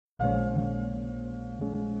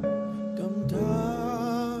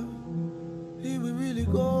Sometimes, here we really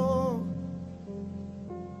go.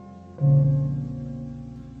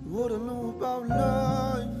 What I know about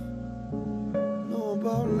life, know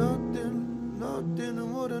about nothing,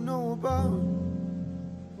 and what I know about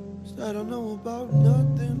is that I know about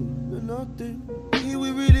nothing. Here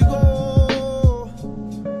we really go,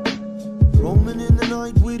 roaming in the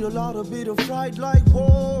night with a lot of bit of fright like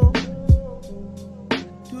war.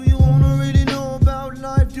 Do you wanna really know about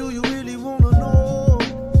life? Do you really wanna know?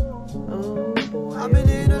 Oh boy. I've been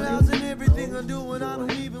analyzing everything I do and I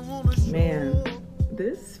don't even wanna show. Man,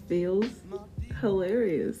 this feels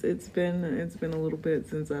hilarious. It's been a little bit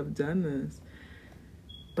since I've done this.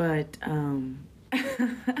 But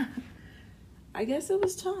I guess it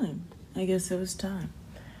was time. I'm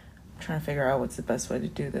trying to figure out what's the best way to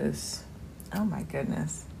do this. Oh my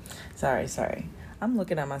goodness. Sorry. I'm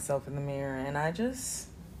looking at myself in the mirror and I just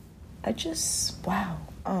wow.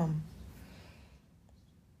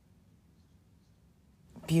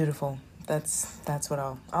 Beautiful. That's what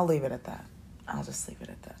I'll leave it at that. I'll just leave it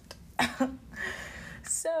at that.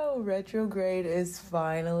 So, retrograde is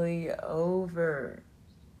finally over.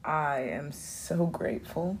 I am so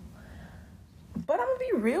grateful. But I'm gonna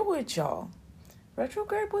be real with y'all.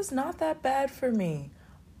 Retrograde was not that bad for me.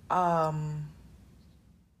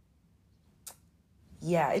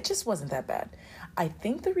 Yeah, it just wasn't that bad. I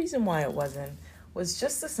think the reason why it wasn't was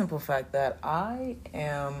just the simple fact that I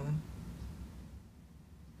am.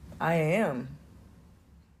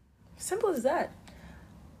 Simple as that.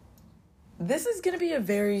 This is going to be a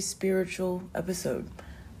very spiritual episode.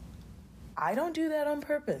 I don't do that on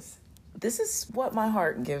purpose. This is what my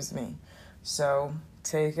heart gives me. So,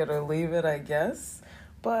 take it or leave it, I guess.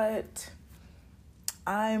 But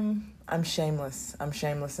I'm shameless. I'm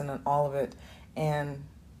shameless in all of it. And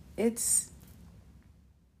it's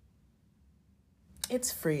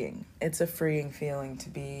freeing. It's a freeing feeling to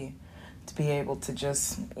be able to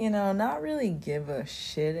just, not really give a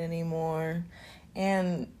shit anymore.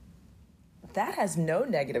 And that has no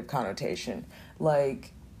negative connotation.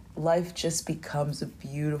 Like, life just becomes a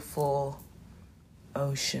beautiful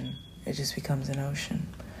ocean. It just becomes an ocean.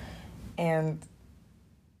 And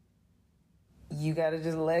you gotta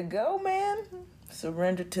just let go, man.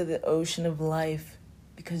 Surrender to the ocean of life,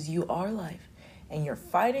 because you are life. And you're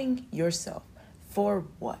fighting yourself. For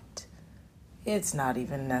what? It's not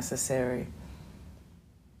even necessary.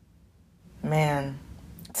 Man.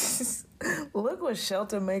 Look what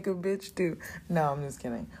shelter make a bitch do. No, I'm just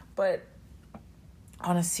kidding. But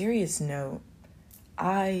on a serious note,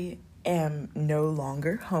 I am no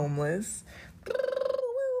longer homeless.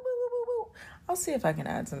 I'll see if I can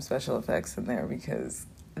add some special effects in there, because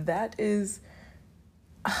that is,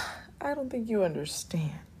 I don't think you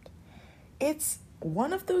understand. It's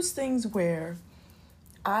one of those things where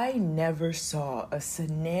I never saw a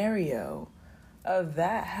scenario of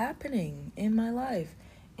that happening in my life.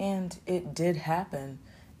 And it did happen.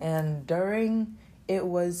 And it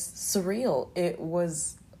was surreal. It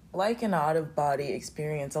was like an out-of-body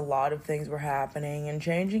experience. A lot of things were happening and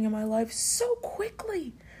changing in my life so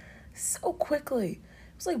quickly. So quickly.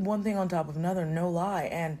 It was like one thing on top of another, no lie.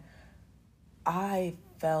 And I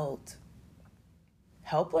felt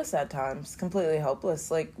helpless at times, completely helpless,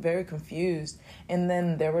 like very confused. And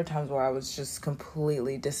then there were times where I was just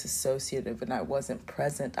completely disassociative and I wasn't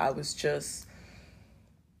present. I was just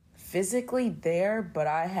physically there, but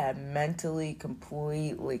I had mentally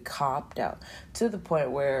completely copped out, to the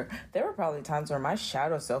point where there were probably times where my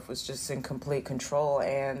shadow self was just in complete control.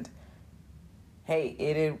 And hey,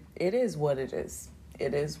 it is what it is.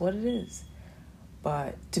 It is what it is.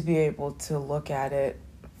 But to be able to look at it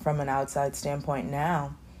from an outside standpoint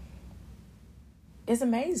now is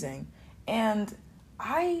amazing. And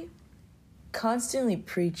I constantly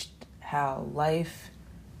preached how life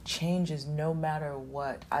changes no matter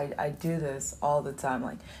what. I do this all the time.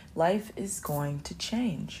 Like, life is going to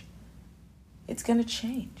change. It's going to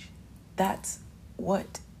change. That's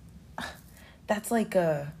like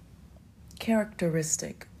a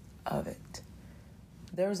characteristic of it.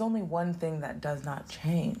 There's only one thing that does not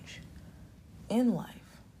change in life.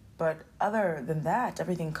 But other than that,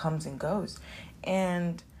 everything comes and goes.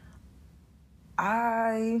 And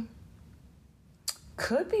I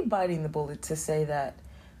could be biting the bullet to say that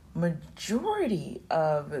majority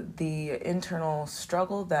of the internal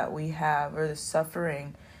struggle that we have, or the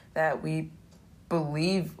suffering that we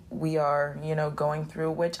believe we are, going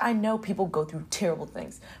through, which I know people go through terrible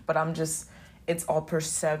things, but it's all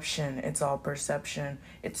perception.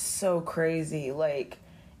 It's so crazy. Like,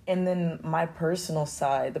 And then my personal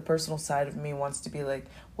side, the personal side of me wants to be like,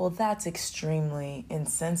 well, that's extremely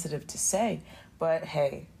insensitive to say. But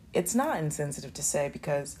hey, it's not insensitive to say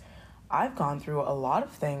because I've gone through a lot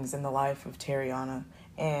of things in the life of Tariana,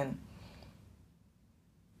 and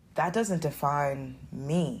that doesn't define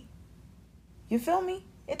me. You feel me?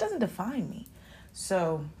 It doesn't define me.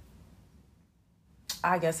 So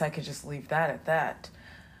I guess I could just leave that at that.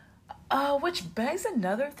 Which begs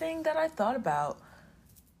another thing that I thought about.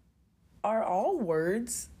 Are all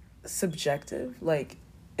words subjective? Like,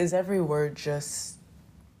 is every word just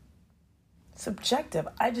subjective?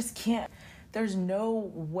 I just can't. There's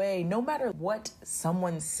no way, no matter what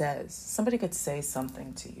someone says, somebody could say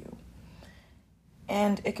something to you.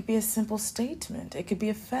 And it could be a simple statement. It could be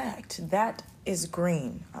a fact. That is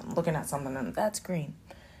green. I'm looking at something and that's green.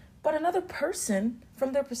 But another person,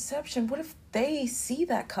 from their perception, what if they see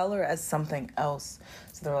that color as something else?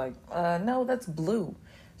 So they're like, no, that's blue.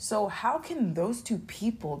 So how can those two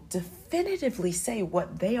people definitively say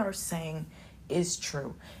what they are saying is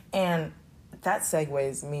true? And that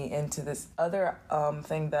segues me into this other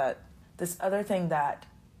thing that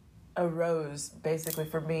arose basically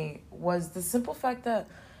for me was the simple fact that,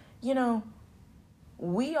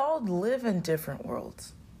 we all live in different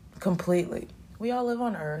worlds completely. We all live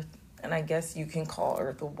on Earth, and I guess you can call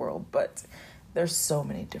Earth a world, but there's so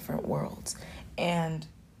many different worlds. And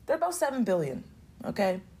there are about 7 billion,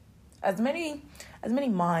 okay? As many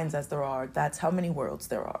minds as there are, that's how many worlds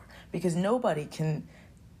there are. Because nobody can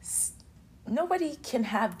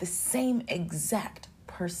have the same exact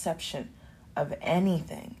perception of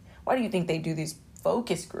anything. Why do you think they do these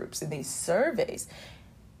focus groups and these surveys?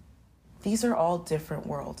 These are all different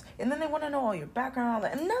worlds. And then they want to know all your background, all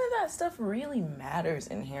that. And none of that stuff really matters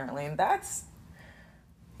inherently. And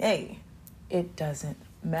it doesn't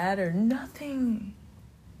matter. Nothing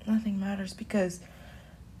matters because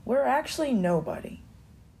we're actually nobody.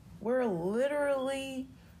 We're literally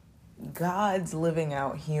gods living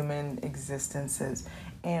out human existences.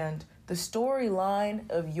 And the storyline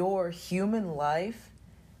of your human life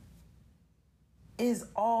is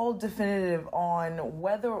all definitive on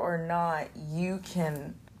whether or not you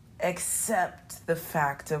can accept the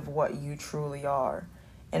fact of what you truly are.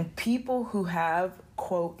 And people who have,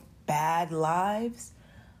 quote, bad lives,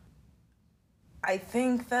 I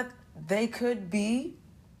think that they could be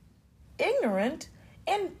ignorant,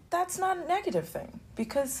 and that's not a negative thing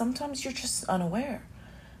because sometimes you're just unaware.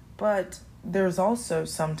 But there's also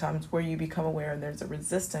sometimes where you become aware and there's a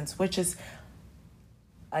resistance, which is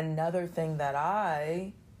another thing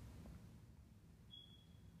that's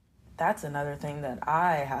another thing that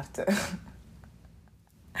I have to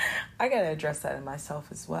I gotta address that in myself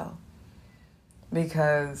as well.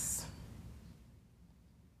 Because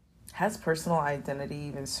has personal identity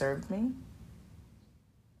even served me?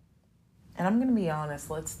 And I'm gonna be honest,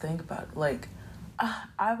 let's think about it. Like,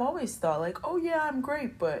 I've always thought like, oh yeah, I'm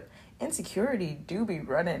great, but insecurity do be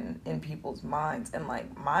running in people's minds. And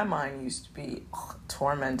like, my mind used to be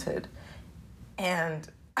tormented. And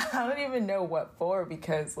I don't even know what for,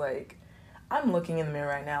 because like, I'm looking in the mirror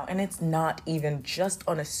right now and it's not even just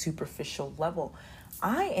on a superficial level.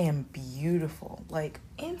 I am beautiful, like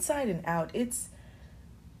inside and out. It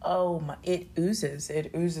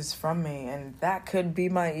oozes from me, and that could be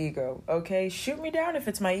my ego. Okay, shoot me down if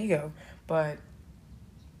it's my ego, but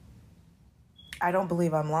I don't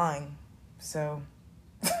believe I'm lying. So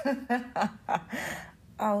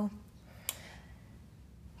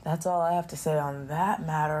that's all I have to say on that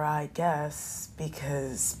matter, I guess,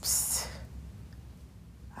 because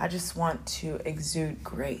I just want to exude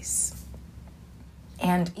grace.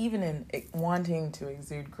 And even in wanting to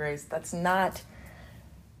exude grace, that's not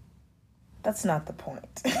the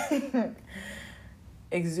point.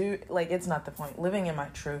 It's not the point. Living in my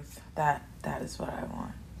truth, that is what I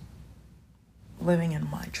want. Living in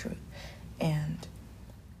my truth. And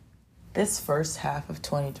this first half of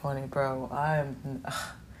 2020, bro,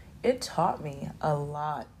 it taught me a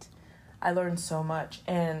lot. I learned so much.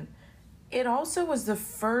 And it also was the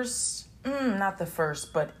first, not the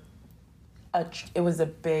first, but it was a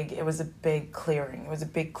big clearing. It was a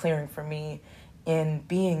big clearing for me in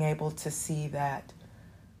being able to see that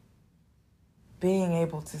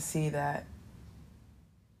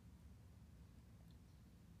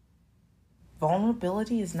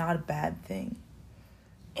vulnerability is not a bad thing,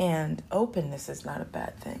 and openness is not a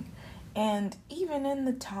bad thing. And even in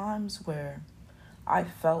the times where I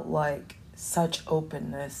felt like such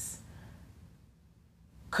openness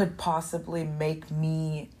could possibly make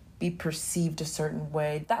me be perceived a certain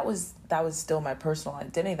way, that was still my personal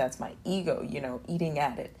identity. That's my ego, eating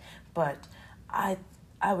at it. But I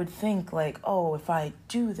I would think like, oh, if I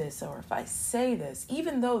do this or if I say this,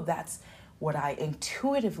 even though that's what I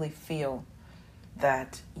intuitively feel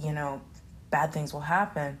that, bad things will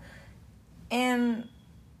happen. And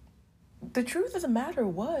the truth of the matter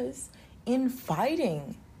was, in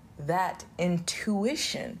fighting that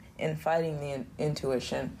intuition,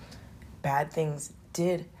 bad things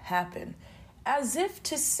did happen. As if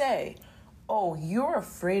to say, oh, you're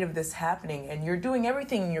afraid of this happening and you're doing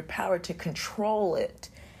everything in your power to control it,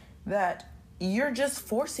 that you're just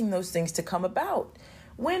forcing those things to come about,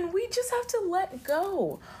 when we just have to let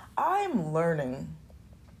go. I'm learning.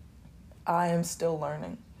 I am still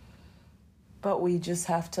learning. But we just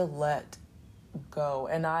have to let go.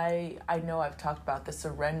 And I know I've talked about the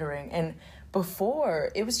surrendering, and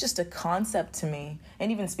before it was just a concept to me,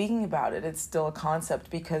 and even speaking about it, it's still a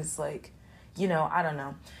concept because I don't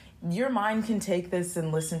know. Your mind can take this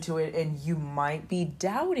and listen to it, and you might be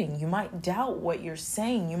doubting. You might doubt what you're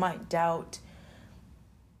saying. You might doubt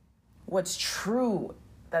what's true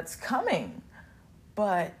that's coming.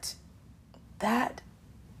 But that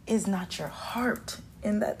is not your heart,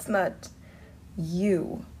 and that's not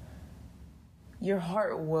you. Your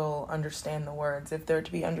heart will understand the words if they're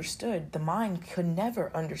to be understood. The mind could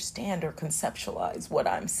never understand or conceptualize what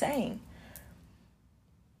I'm saying.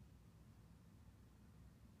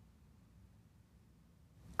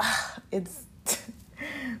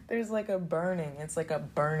 There's like a burning. It's like a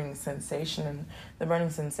burning sensation, and the burning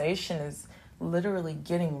sensation is literally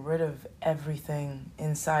getting rid of everything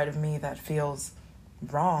inside of me that feels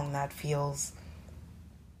wrong, that feels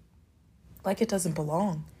like it doesn't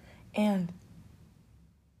belong. And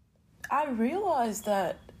I realized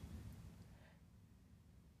that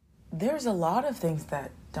there's a lot of things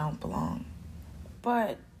that don't belong,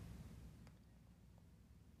 but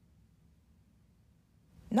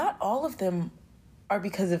not all of them are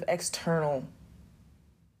because of external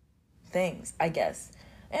things, I guess.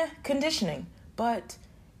 Conditioning, but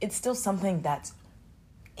it's still something that's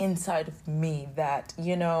inside of me that,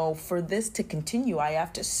 for this to continue, I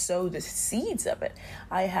have to sow the seeds of it.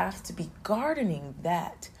 I have to be gardening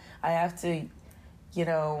that. I have to,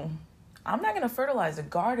 I'm not going to fertilize a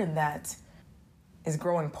garden that is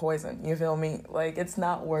growing poison. You feel me? Like, it's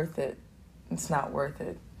not worth it. It's not worth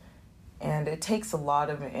it. And it takes a lot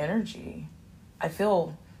of energy. I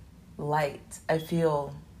feel light. I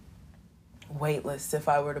feel weightless. If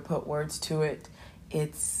I were to put words to it,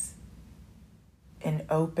 it's an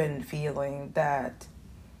open feeling that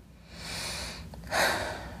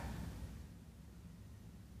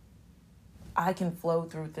I can flow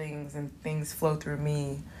through things and things flow through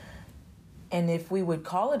me. And if we would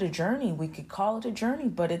call it a journey, we could call it a journey,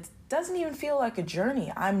 but it doesn't even feel like a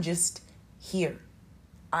journey. I'm just here.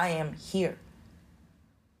 I am here.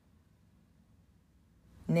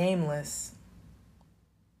 Nameless,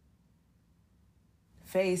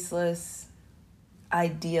 faceless,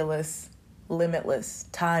 idealist, limitless,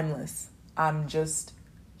 timeless. I'm just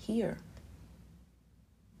here.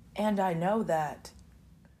 And I know that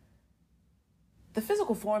the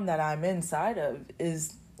physical form that I'm inside of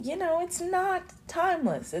is, it's not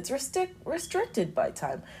timeless. It's restricted by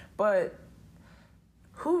time. But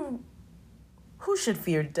who should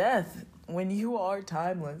fear death when you are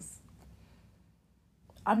timeless?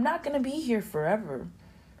 I'm not going to be here forever.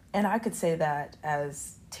 And I could say that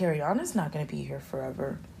as Tariana's not going to be here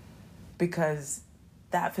forever, because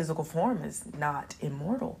that physical form is not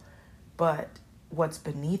immortal. But what's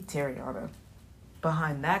beneath Tariana,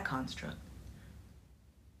 behind that construct,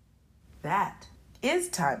 that is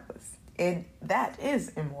timeless, and that is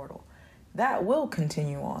immortal. That will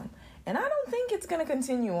continue on. And I don't think it's going to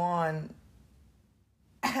continue on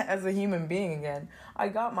as a human being again. I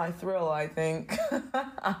got my thrill, I think.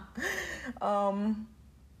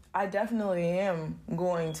 I definitely am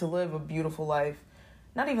going to live a beautiful life.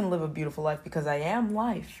 Not even live a beautiful life, because I am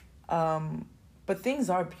life. But things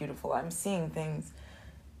are beautiful. I'm seeing things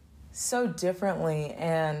so differently,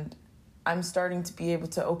 and I'm starting to be able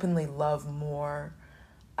to openly love more.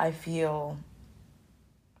 I feel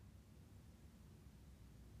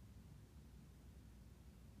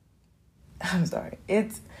I'm sorry.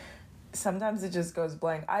 Sometimes it just goes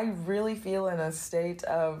blank. I really feel in a state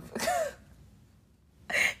of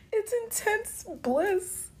it's intense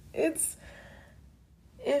bliss. If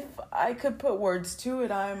I could put words to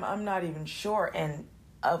it, I'm not even sure. And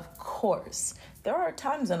of course, there are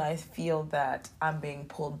times when I feel that I'm being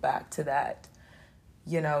pulled back to that,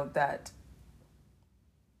 that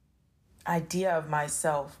idea of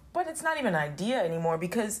myself. But it's not even an idea anymore,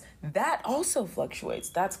 because that also fluctuates.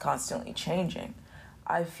 That's constantly changing.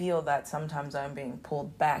 I feel that sometimes I'm being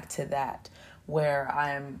pulled back to that, where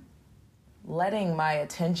I'm letting my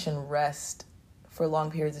attention rest for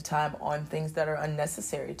long periods of time on things that are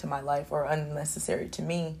unnecessary to my life or unnecessary to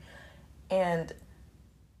me. And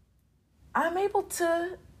I'm able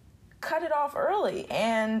to cut it off early.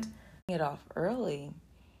 And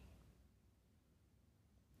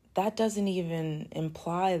that doesn't even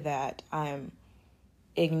imply that I'm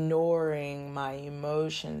ignoring my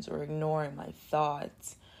emotions or ignoring my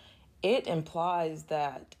thoughts. It implies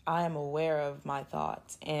that I am aware of my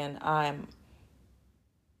thoughts, and I'm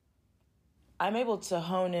able to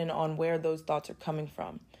hone in on where those thoughts are coming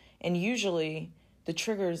from. And usually the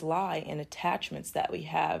triggers lie in attachments that we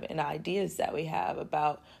have and ideas that we have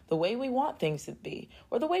about the way we want things to be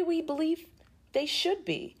or the way we believe they should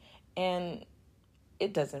be. And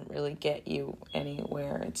it doesn't really get you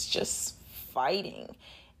anywhere. It's just fighting.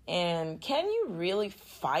 And can you really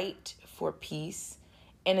fight for peace?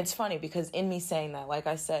 And it's funny because in me saying that, like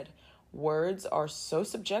I said, words are so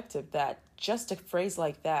subjective that just a phrase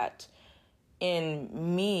like that, in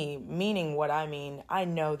me meaning what I mean, I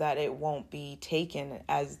know that it won't be taken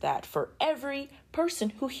as that for every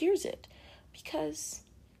person who hears it because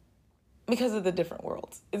of the different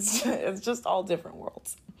worlds. It's just all different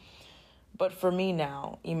worlds. But for me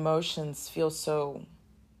now, emotions feel so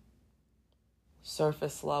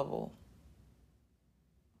surface level.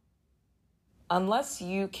 Unless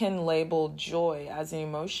you can label joy as an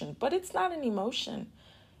emotion, but it's not an emotion.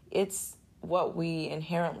 It's what we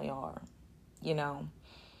inherently are, you know.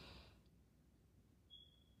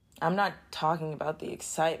 I'm not talking about the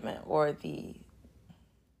excitement or the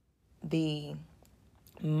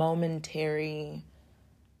momentary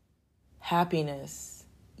happiness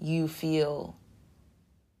you feel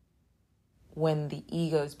when the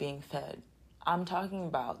ego is being fed. I'm talking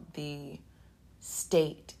about the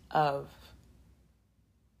state of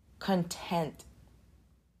content,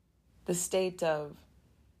 the state of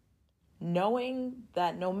knowing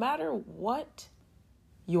that no matter what,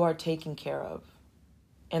 you are taken care of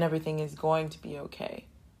and everything is going to be okay.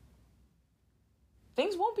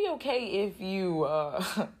 Things won't be okay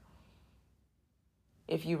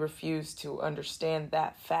if you refuse to understand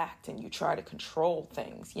that fact and you try to control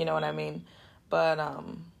things, you know what I mean? But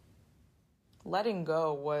letting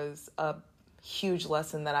go was a huge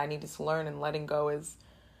lesson that I needed to learn, and letting go is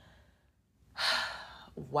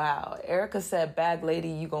wow. Erica said, bag lady,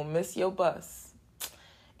 you gonna miss your bus.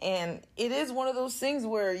 And it is one of those things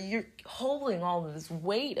where you're holding all of this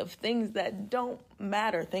weight of things that don't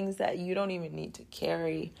matter, things that you don't even need to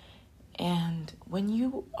carry. And when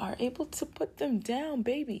you are able to put them down,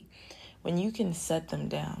 baby, when you can set them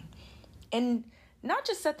down, and not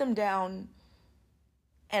just set them down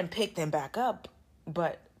and pick them back up,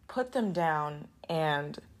 but put them down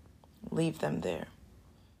and leave them there.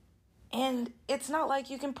 And it's not like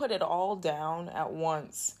you can put it all down at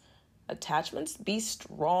once. Attachments, be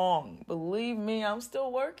strong. Believe me, I'm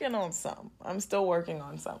still working on some.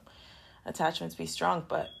 Attachments, be strong,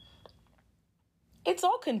 but it's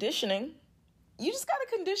all conditioning. You just got to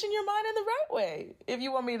condition your mind in the right way. If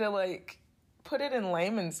you want me to put it in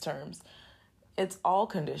layman's terms, it's all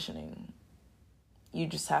conditioning. You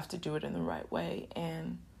just have to do it in the right way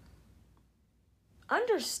and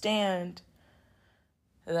understand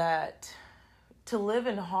that to live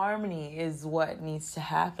in harmony is what needs to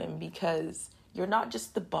happen, because you're not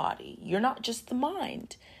just the body. You're not just the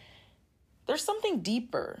mind. There's something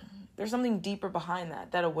deeper. There's something deeper behind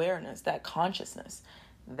that awareness, that consciousness.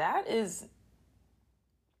 That's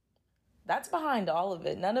behind all of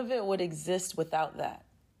it. None of it would exist without that.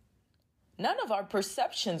 None of our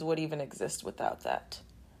perceptions would even exist without that.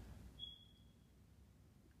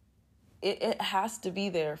 It has to be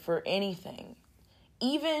there for anything.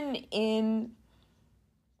 Even in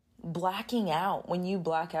blacking out, when you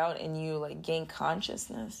black out and you gain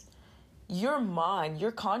consciousness, your mind,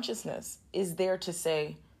 your consciousness is there to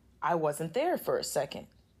say, I wasn't there for a second.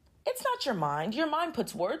 It's not your mind. Your mind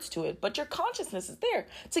puts words to it, but your consciousness is there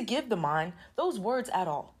to give the mind those words at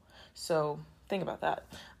all. So think about that.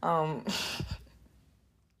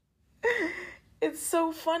 It's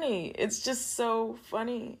so funny. It's just so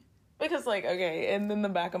funny. Because okay, and in the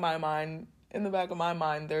back of my mind,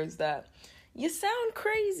 there's that, you sound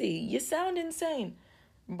crazy, you sound insane.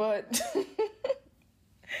 But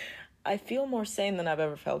I feel more sane than I've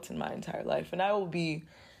ever felt in my entire life. And I will be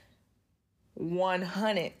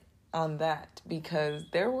 100 on that, because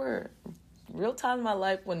there were real times in my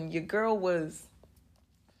life when your girl was,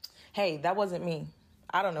 hey, that wasn't me.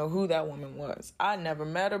 I don't know who that woman was. I never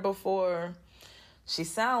met her before. She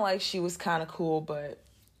sounded like she was kind of cool, but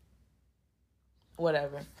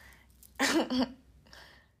whatever.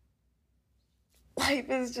 Life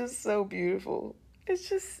is just so beautiful. It's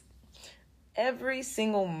just, Every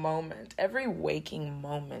single moment, every waking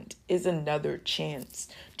moment is another chance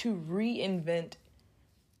to reinvent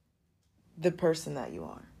the person that you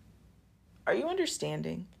are. Are you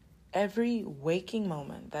understanding? Every waking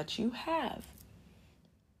moment that you have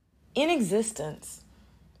in existence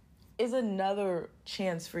is another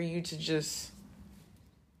chance for you to just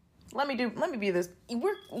let me be this.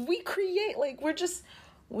 We create, like,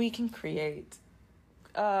 we can create.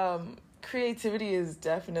 Creativity is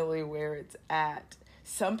definitely where it's at.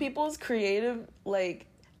 Some people's creative, like,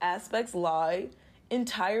 aspects lie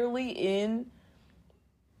entirely in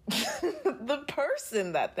the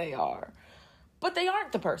person that they are. But they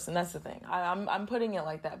aren't the person. That's the thing. I'm putting it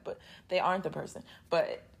like that, but they aren't the person.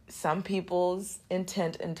 But some people's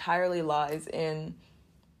intent entirely lies in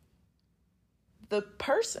the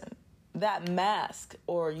person, that mask,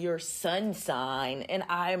 or your sun sign. And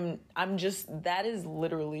I'm just, that is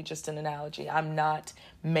literally just an analogy. I'm not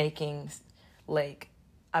making, like,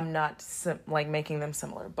 making them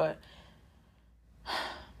similar, but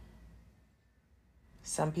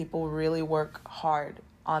some people really work hard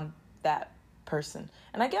on that person.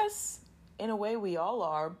 And I guess in a way we all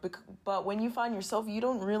are, but when you find yourself, you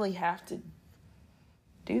don't really have to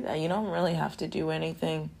do that. You don't really have to do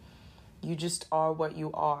anything. You just are what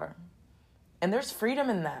you are. And there's freedom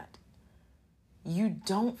in that. You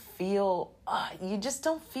just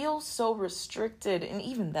don't feel so restricted. And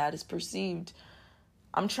even that is perceived.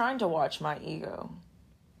 I'm trying to watch my ego.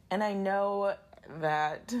 And I know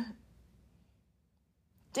that,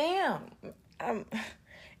 damn,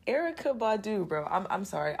 Erykah Badu, bro. I'm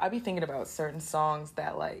sorry. I be thinking about certain songs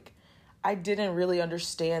that, like, I didn't really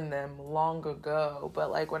understand them long ago,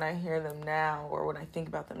 but, like, when I hear them now, or when I think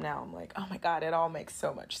about them now, I'm like, oh my God, it all makes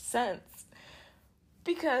so much sense.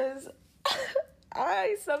 Because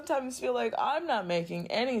I sometimes feel like I'm not making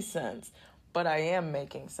any sense, but I am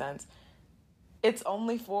making sense. It's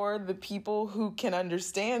only for the people who can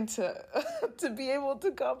understand to be able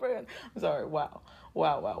to comprehend. I'm sorry. Wow.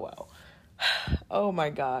 Oh my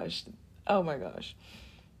gosh.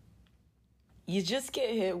 You just get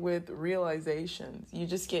hit with realizations. You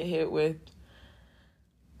just get hit with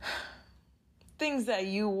things that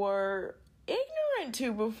you were ignorant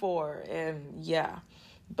to before. And yeah,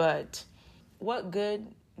 but what good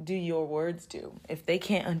do your words do if they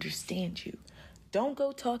can't understand you? Don't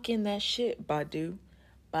go talking that shit, Badu.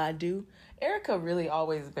 Erykah really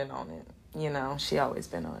always been on it. You know, she always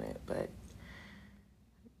been on it, but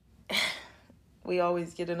we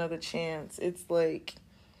always get another chance. It's like,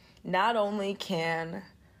 not only can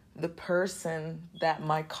the person that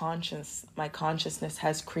my consciousness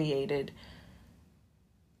has create,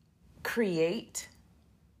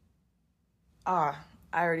 I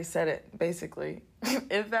already said it, basically.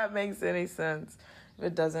 If that makes any sense. If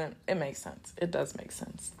it doesn't, it makes sense. It does make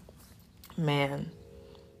sense. Man,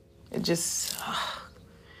 it just,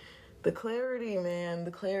 the clarity, man,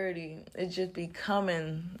 it just the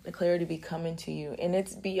clarity be coming to you. And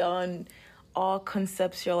it's beyond all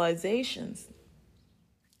conceptualizations.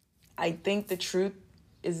 I think the truth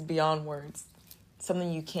is beyond words.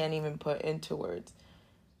 Something you can't even put into words.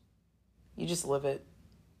 You just live it.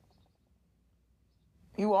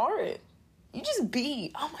 You are it. You just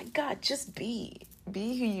be. Oh my God, just be.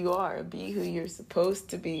 Be who you are. Be who you're supposed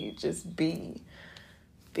to be. Just be.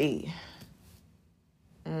 Be.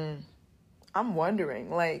 I'm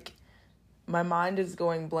wondering, like, my mind is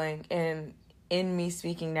going blank, and in me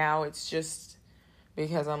speaking now, it's just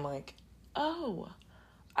because I'm like, oh,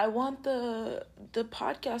 I want the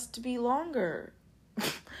podcast to be longer.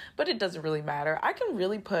 But it doesn't really matter. I can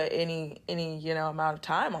really put any amount of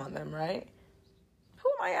time on them, right? Who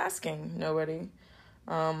am I asking? Nobody.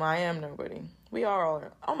 I am nobody. We are all.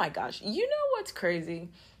 Oh my gosh. You know what's crazy?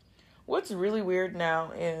 What's really weird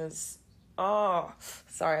now is, oh,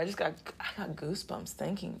 sorry, I got goosebumps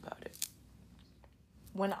thinking about it.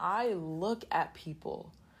 When I look at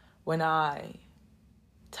people, when I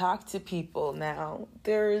talk to people now,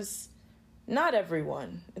 there's not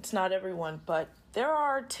everyone. It's not everyone, but there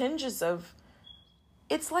are tinges of,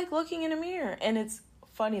 it's like looking in a mirror. And it's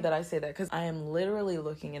funny that I say that because I am literally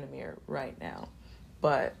looking in a mirror right now.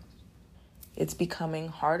 But it's becoming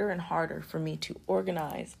harder and harder for me to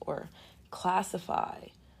organize or classify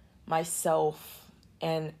myself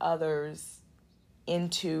and others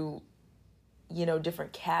into,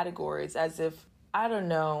 different categories, as if, I don't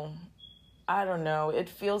know. It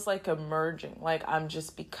feels like a merging, like I'm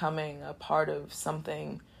just becoming a part of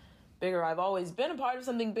something bigger. I've always been a part of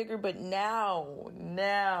something bigger, but now,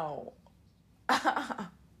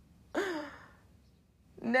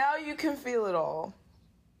 now you can feel it all.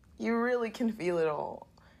 You really can feel it all.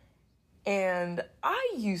 And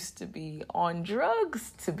I used to be on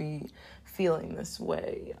drugs to be feeling this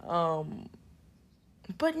way.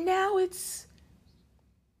 But now it's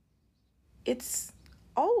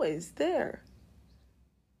always there.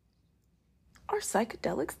 Are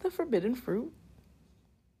psychedelics the forbidden fruit?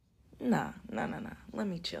 Nah. Let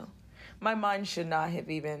me chill. My mind should not have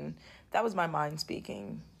even... That was my mind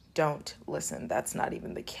speaking. Don't listen. That's not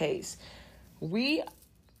even the case.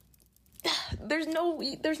 There's no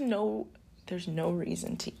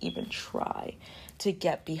reason to even try to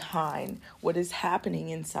get behind what is happening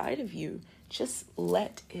inside of you. Just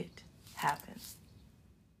let it happen.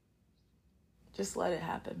 Just let it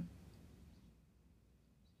happen.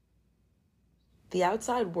 The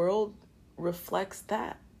outside world reflects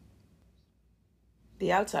that.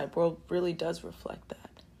 The outside world really does reflect that.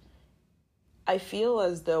 I feel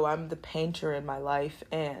as though I'm the painter in my life,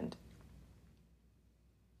 and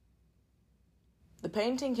the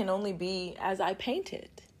painting can only be as I paint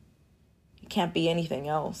it. It can't be anything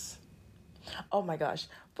else. Oh my gosh.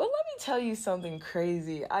 But let me tell you something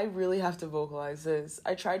crazy. I really have to vocalize this.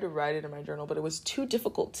 I tried to write it in my journal, but it was too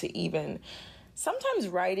difficult to even... Sometimes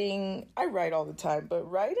writing, I write all the time, but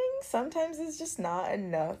writing sometimes is just not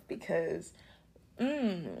enough because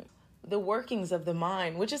the workings of the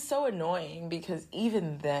mind, which is so annoying because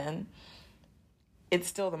even then, it's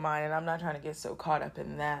still the mind, and I'm not trying to get so caught up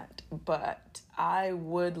in that. But I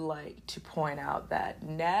would like to point out that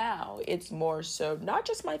now it's more so not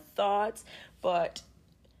just my thoughts, but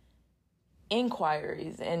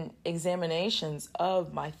inquiries and examinations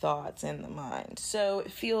of my thoughts in the mind. So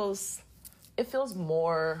it feels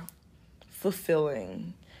more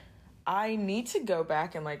fulfilling. I need to go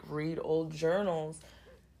back and read old journals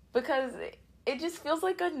because it just feels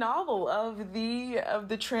like a novel of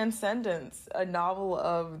the transcendence, a novel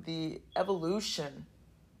of the evolution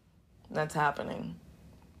that's happening.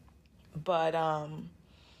 But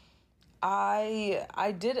I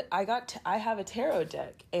have a tarot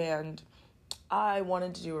deck, and I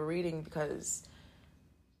wanted to do a reading because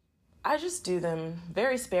I just do them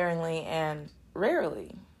very sparingly and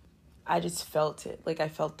rarely. I just felt it. I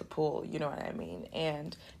felt the pull, you know what I mean?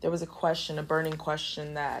 And there was a burning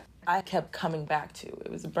question that I kept coming back to.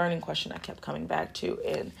 It was a burning question I kept coming back to.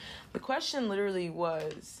 And the question literally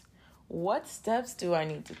was, what steps do I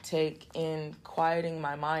need to take in quieting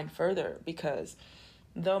my mind further? Because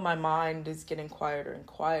though my mind is getting quieter and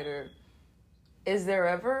quieter, is there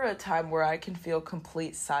ever a time where I can feel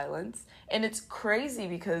complete silence? And it's crazy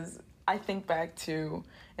because I think back to,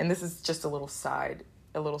 and this is just a little side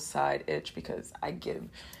itch because I give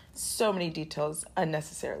so many details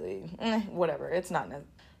unnecessarily. Whatever, it's not,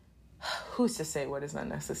 who's to say what is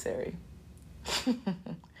unnecessary?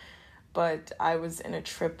 But I was in a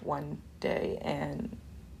trip one day and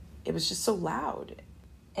it was just so loud.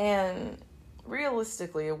 And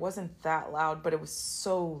realistically, it wasn't that loud, but it was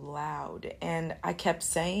so loud. And I kept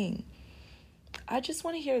saying, I just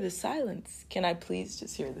want to hear the silence. Can I please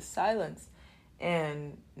just hear the silence?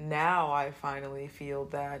 And now I finally feel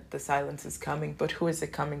that the silence is coming, but who is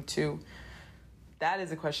it coming to? That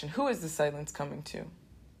is a question. Who is the silence coming to?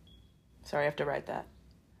 Sorry, I have to write that.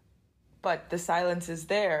 But the silence is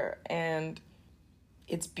there, and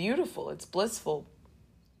it's beautiful, it's blissful.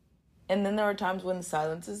 And then there are times when the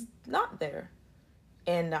silence is not there.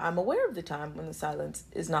 And I'm aware of the time when the silence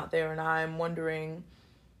is not there, and I'm wondering,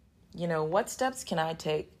 what steps can I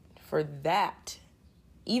take for that,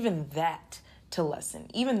 even that, to lessen,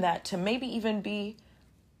 even that, to maybe even be,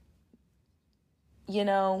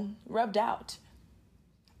 rubbed out,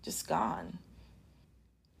 just gone.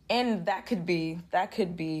 And that could be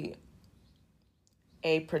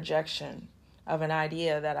a projection of an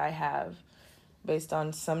idea that I have based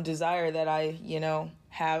on some desire that I,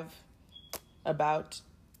 have about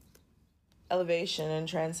elevation and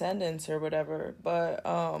transcendence or whatever. But,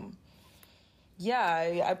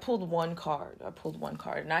 I pulled one card.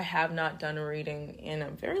 And I have not done a reading in a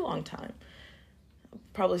very long time. I'll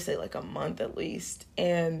probably say a month at least.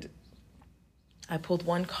 And I pulled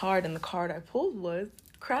one card, and the card I pulled was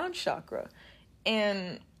crown chakra.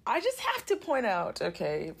 And I just have to point out,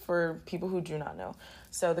 okay, for people who do not know.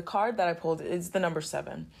 So the card that I pulled is the number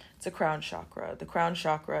 7. It's a crown chakra. The crown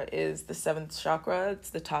chakra is the 7th chakra. It's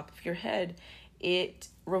the top of your head. It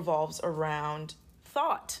revolves around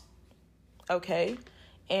thought. Okay?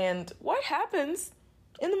 And what happens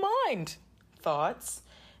in the mind? Thoughts.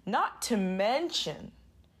 Not to mention,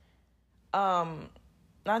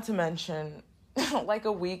 like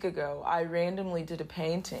a week ago, I randomly did a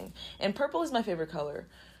painting. And purple is my favorite color.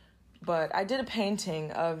 But I did a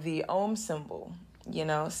painting of the Om symbol,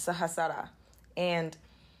 Sahasrara. And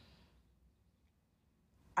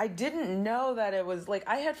I didn't know that it was, like,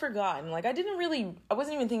 I had forgotten. Like, I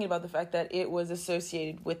wasn't even thinking about the fact that it was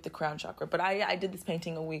associated with the crown chakra. But I did this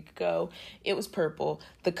painting a week ago. It was purple.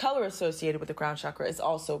 The color associated with the crown chakra is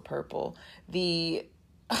also purple.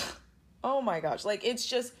 Oh my gosh. Like, it's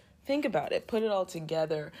just, think about it. Put it all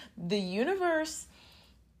together. The universe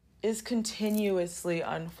is continuously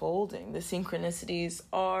unfolding. The synchronicities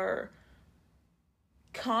are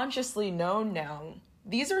consciously known now.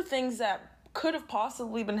 These are things that could have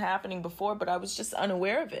possibly been happening before, but I was just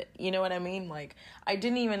unaware of it. You know what I mean? Like, I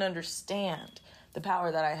didn't even understand the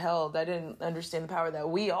power that I held. I didn't understand the power that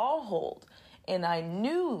we all hold. And I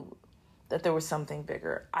knew that there was something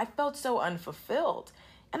bigger. I felt so unfulfilled.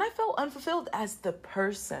 And I felt unfulfilled as the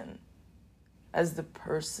person.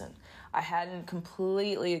 I hadn't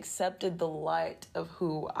completely accepted the light of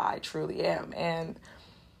who I truly am. And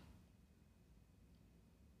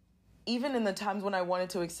even in the times when I wanted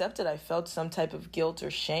to accept it, I felt some type of guilt or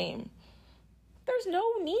shame. There's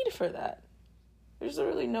no need for that. There's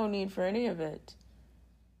really no need for any of it.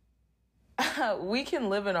 We can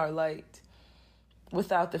live in our light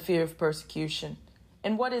without the fear of persecution.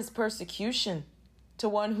 And what is persecution to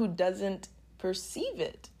one who doesn't perceive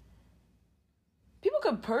it? People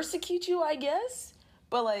could persecute you, I guess,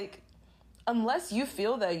 but like, unless you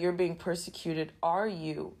feel that you're being persecuted, are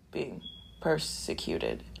you being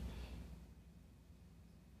persecuted?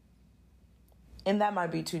 And that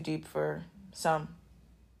might be too deep for some.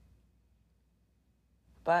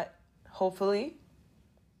 But hopefully,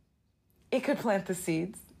 it could plant the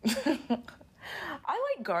seeds. I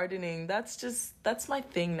like gardening. That's my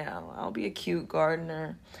thing now. I'll be a cute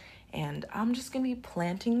gardener. And I'm just going to be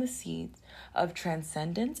planting the seeds of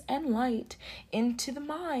transcendence and light into the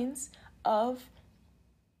minds of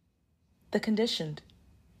the conditioned.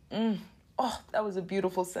 Oh, that was a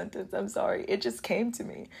beautiful sentence. I'm sorry. It just came to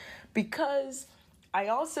me because I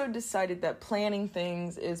also decided that planning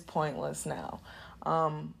things is pointless now.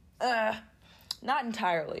 Not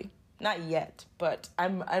entirely. Not yet, but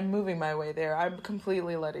I'm moving my way there. I'm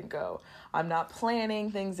completely letting go. I'm not planning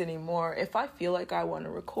things anymore. If I feel like I want to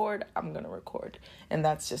record, I'm going to record. And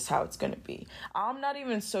that's just how it's going to be. I'm not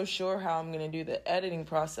even so sure how I'm going to do the editing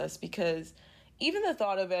process because even the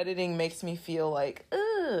thought of editing makes me feel like,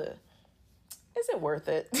 ugh. Is it worth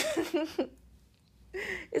it?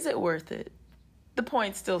 Is it worth it? The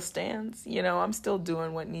point still stands. You know, I'm still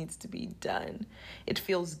doing what needs to be done. It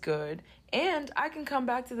feels good. And I can come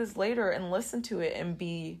back to this later and listen to it and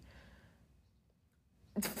be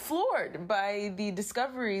floored by the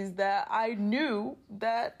discoveries that I knew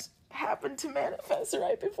that happened to manifest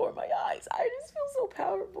right before my eyes. I just feel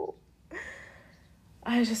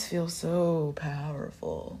so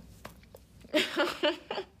powerful.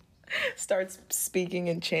 Starts speaking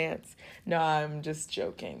in chants. No, I'm just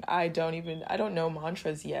joking. I don't know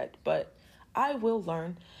mantras yet, but I will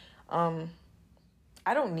learn. I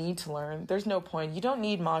don't need to learn. There's no point. You don't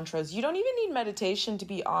need mantras. You don't even need meditation, to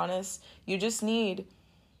be honest. You just need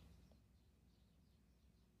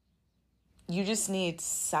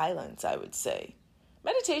silence, I would say.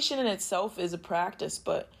 Meditation in itself is a practice,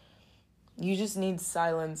 but you just need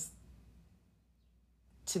silence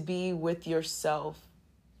to be with yourself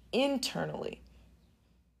internally.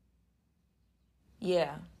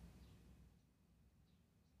 Yeah.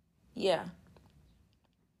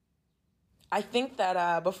 I think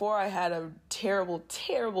that before I had a terrible,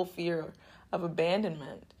 terrible fear of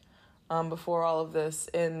abandonment before all of this,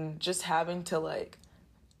 and just having to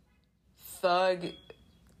thug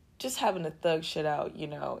shit out, you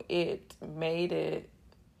know, it made it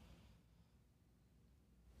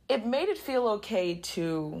feel okay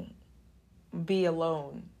to be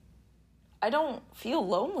alone. I don't feel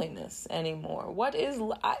loneliness anymore. What is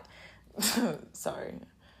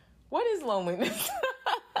loneliness?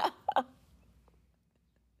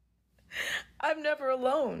 I'm never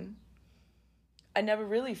alone. I never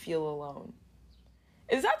really feel alone.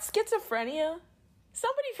 Is that schizophrenia?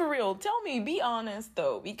 Somebody for real, tell me, be honest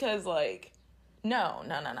though, because no.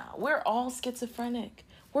 We're all schizophrenic.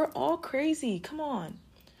 We're all crazy. Come on.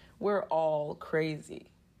 We're all crazy.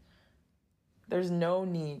 There's no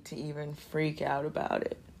need to even freak out about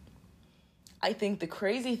it. I think the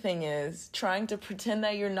crazy thing is trying to pretend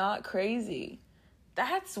that you're not crazy.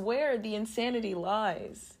 That's where the insanity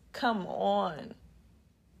lies. Come on.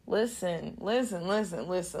 Listen.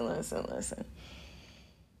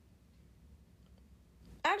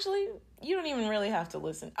 Actually, you don't even really have to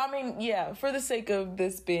listen. I mean, yeah, for the sake of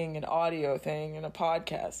this being an audio thing and a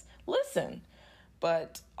podcast, listen.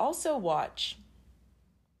 But also watch.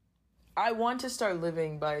 I want to start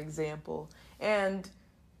living by example. And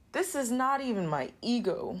this is not even my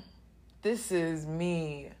ego This is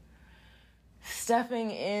me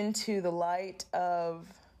stepping into the light of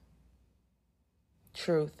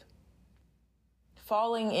truth,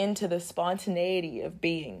 falling into the spontaneity of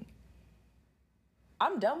being.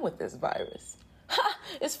 I'm done with this virus.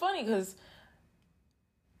 It's funny because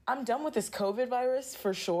I'm done with this COVID virus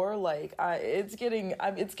for sure. Like, it's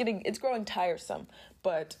growing tiresome.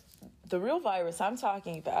 But the real virus I'm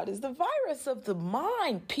talking about is the virus of the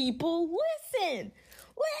mind, people. Listen.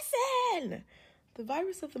 The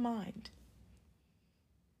virus of the mind.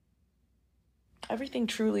 Everything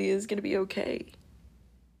truly is going to be okay.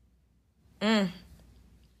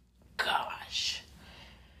 Gosh.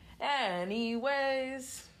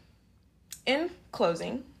 Anyways, in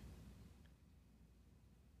closing,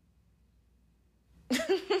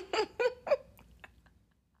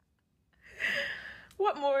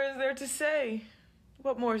 what more is there to say?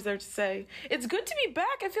 It's good to be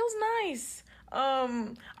back. It feels nice.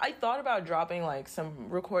 I thought about dropping like some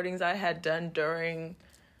recordings I had done during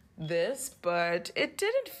this, but it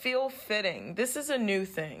didn't feel fitting. This is a new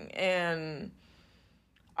thing, and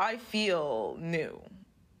I feel new.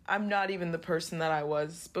 I'm not even the person that I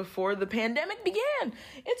was before the pandemic began.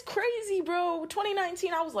 It's crazy, bro.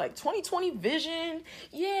 2019, I was like, 2020 vision.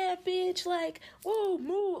 Yeah, bitch. Like, whoa,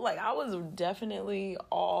 move. Like, I was definitely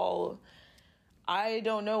all... I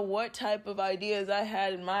don't know what type of ideas I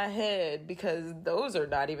had in my head because those are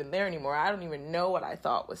not even there anymore. I don't even know what I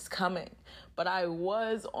thought was coming. But I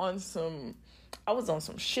was on some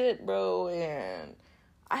shit, bro, and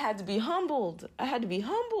I had to be humbled.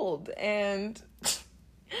 And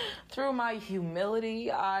through my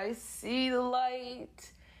humility, I see the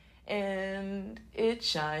light, and it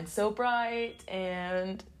shines so bright,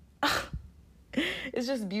 and it's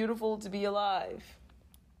just beautiful to be alive.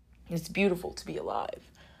 It's beautiful to be alive.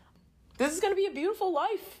 This is going to be a beautiful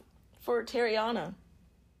life for Terriana.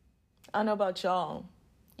 I don't know about y'all.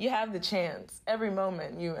 You have the chance. Every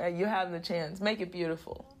moment you have the chance. Make it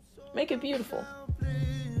beautiful. Make it beautiful.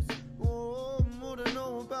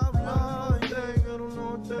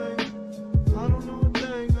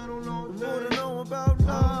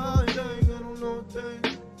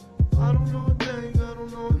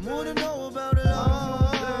 More to know about